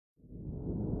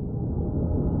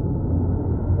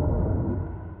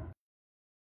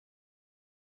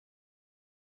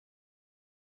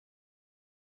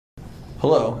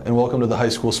Hello, and welcome to the High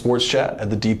School Sports Chat at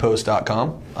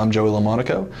thedpost.com. I'm Joey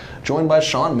LoMonaco, joined by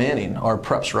Sean Manning, our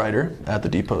preps writer at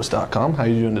thedpost.com. How are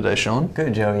you doing today, Sean?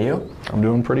 Good, Joey. You? I'm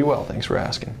doing pretty well. Thanks for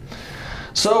asking.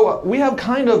 So we have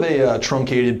kind of a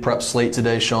truncated prep slate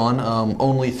today, Sean.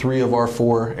 Only 3 of our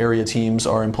 4 area teams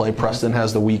are in play. Preston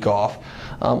has the week off.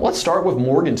 Let's start with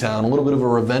Morgantown. A little bit of a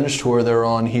revenge tour they're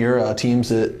on here. Teams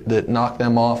that knocked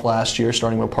them off last year,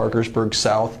 starting with Parkersburg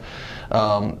South.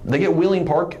 They get Wheeling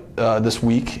Park this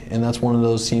week, and that's one of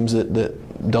those teams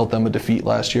that dealt them a defeat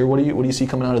last year. What do you see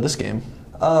coming out of this game?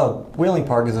 Wheeling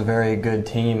Park is a very good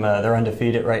team. They're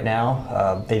undefeated right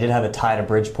now. They did have a tie to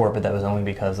Bridgeport, but that was only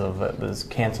because it was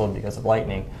canceled because of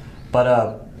lightning.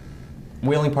 But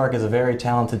Wheeling Park is a very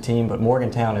talented team, but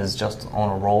Morgantown is just on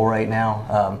a roll right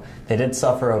now. They did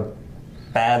suffer a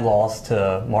bad loss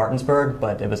to Martinsburg,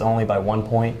 but it was only by 1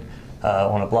 point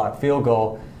on a blocked field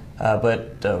goal.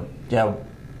 Yeah,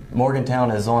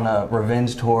 Morgantown is on a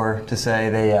revenge tour to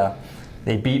say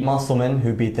they beat Musselman,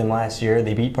 who beat them last year.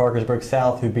 They beat Parkersburg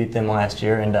South, who beat them last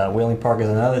year. And Wheeling Park is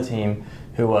another team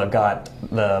who got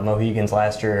the Mohegans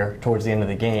last year towards the end of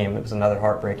the game. It was another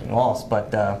heartbreaking loss.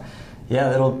 But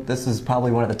yeah, this is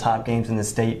probably one of the top games in the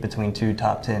state between 2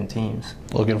 top 10 teams.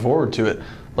 Looking forward to it.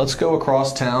 Let's go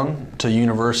across town to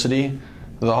University.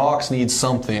 The Hawks need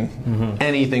something,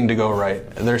 anything to go right.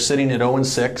 They're sitting at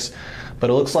 0-6. But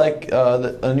it looks like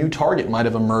a new target might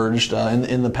have emerged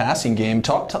in the passing game.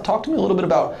 Talk to me a little bit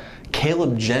about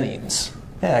Caleb Jennings.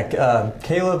 Yeah,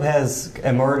 Caleb has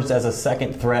emerged as a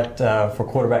second threat for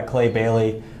quarterback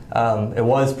Clay-Battelle. It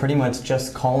was pretty much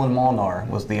just Colin Molnar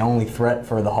was the only threat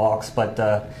for the Hawks. But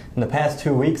in the past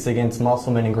 2 weeks against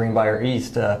Musselman and Greenbrier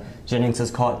East, Jennings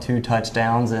has caught 2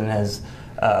 touchdowns and has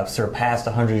surpassed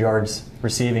 100 yards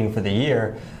receiving for the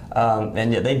year.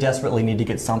 And they desperately need to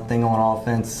get something on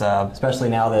offense, especially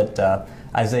now that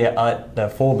Isaiah Utt, the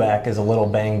fullback, is a little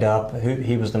banged up.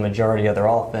 He was the majority of their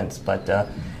offense. But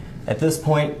at this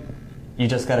point, you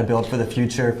just got to build for the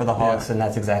future for the Hawks, and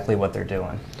that's exactly what they're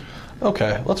doing.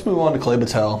 Okay, let's move on to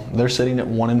Clay-Battelle. They're sitting at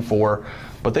 1-4,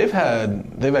 but they've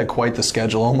had quite the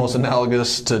schedule, almost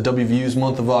analogous to WVU's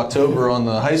month of October on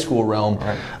the high school realm.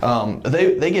 Right.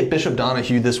 They get Bishop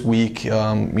Donahue this week.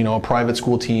 A private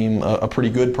school team, a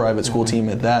pretty good private school team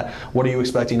at that. What are you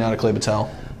expecting out of Clay-Battelle?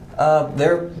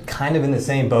 They're kind of in the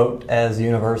same boat as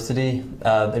University.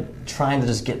 They're trying to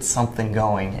just get something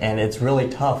going, and it's really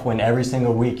tough when every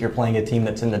single week you're playing a team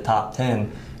that's in the top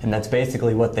 10. And that's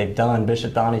basically what they've done.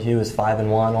 Bishop Donahue is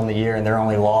 5-1 on the year, and their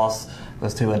only loss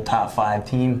was to a top 5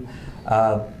 team.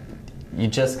 You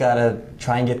just got to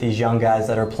try and get these young guys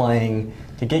that are playing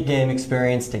to get game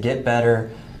experience, to get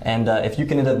better. And if you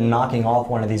can end up knocking off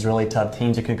one of these really tough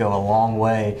teams, it could go a long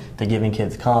way to giving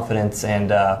kids confidence and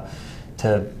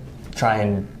to try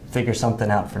and figure something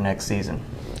out for next season.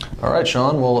 All right,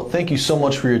 Sean. Well, thank you so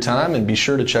much for your time, and be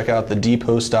sure to check out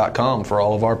thedpost.com for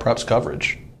all of our preps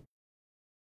coverage.